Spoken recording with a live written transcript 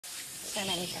So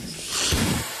many things.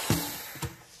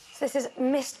 So this is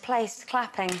misplaced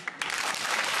clapping. It's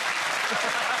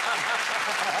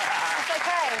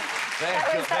okay.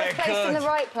 That was placed in the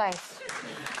right place.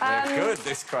 They're good,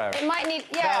 this crowd. It might need...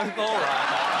 Yeah. No, all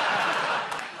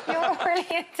right. You're all really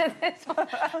into this one.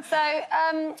 So,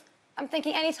 I'm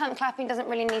thinking any time clapping doesn't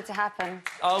really need to happen.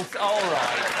 Oh, all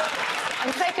right.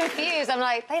 I'm so confused. I'm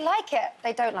like, they like it.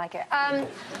 They don't like it.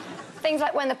 Things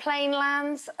like when the plane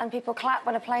lands and people clap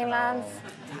when a plane lands.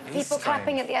 People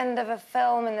clapping at the end of a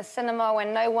film in the cinema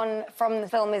when no one from the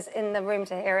film is in the room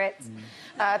to hear it.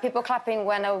 People clapping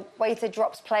when a waiter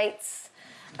drops plates.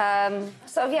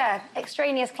 Sort of, yeah,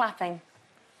 extraneous clapping.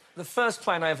 The first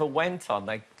plane I ever went on,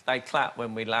 they clapped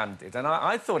when we landed, and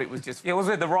I thought it was just... It was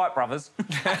with the Wright brothers. I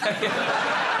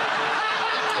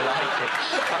like it.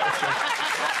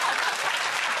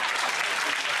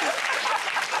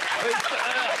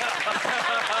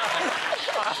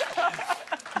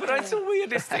 But it's the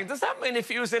weirdest thing. Does that mean if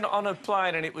you was on a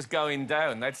plane and it was going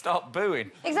down, they'd start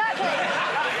booing? Exactly.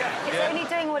 It's only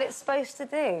doing what it's supposed to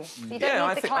do. You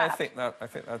don't need to clap. I think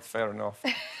that's fair enough.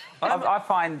 I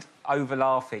find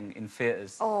over-laughing in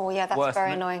theatres. Oh, yeah, that's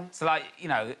very annoying. So, like, you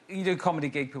know, you do a comedy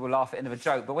gig, people laugh at the end of a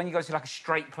joke, but when you go to, like, a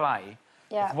straight play,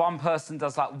 if one person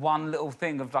does, like, one little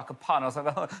thing of, like, a pun, I was like,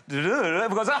 everyone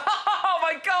goes, oh,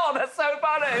 my God, that's so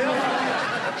funny.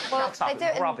 Well, they do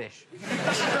it rubbish.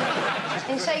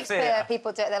 In Shakespeare,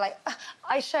 people do it. They're like,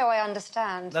 I show, I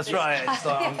understand. That's right. It's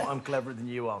like, I'm cleverer than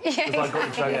you are. Because I got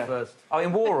the joke first. Oh,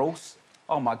 in Warhals,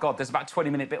 oh, my God, there's about a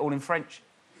 20-minute bit all in French.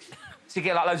 So you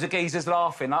get, like, loads of geezers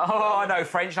laughing, like, oh, I know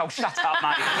French. Oh, shut up,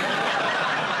 mate.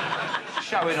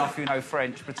 Showing off you know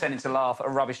French, pretending to laugh at a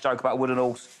rubbish joke about a wooden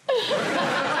horse.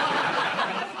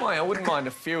 Well, I wouldn't mind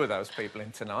a few of those people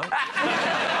in tonight.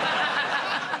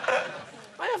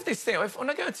 I have this thing, when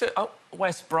I go to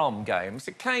West Brom games,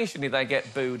 occasionally they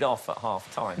get booed off at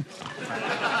half-time.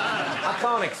 I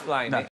can't explain it.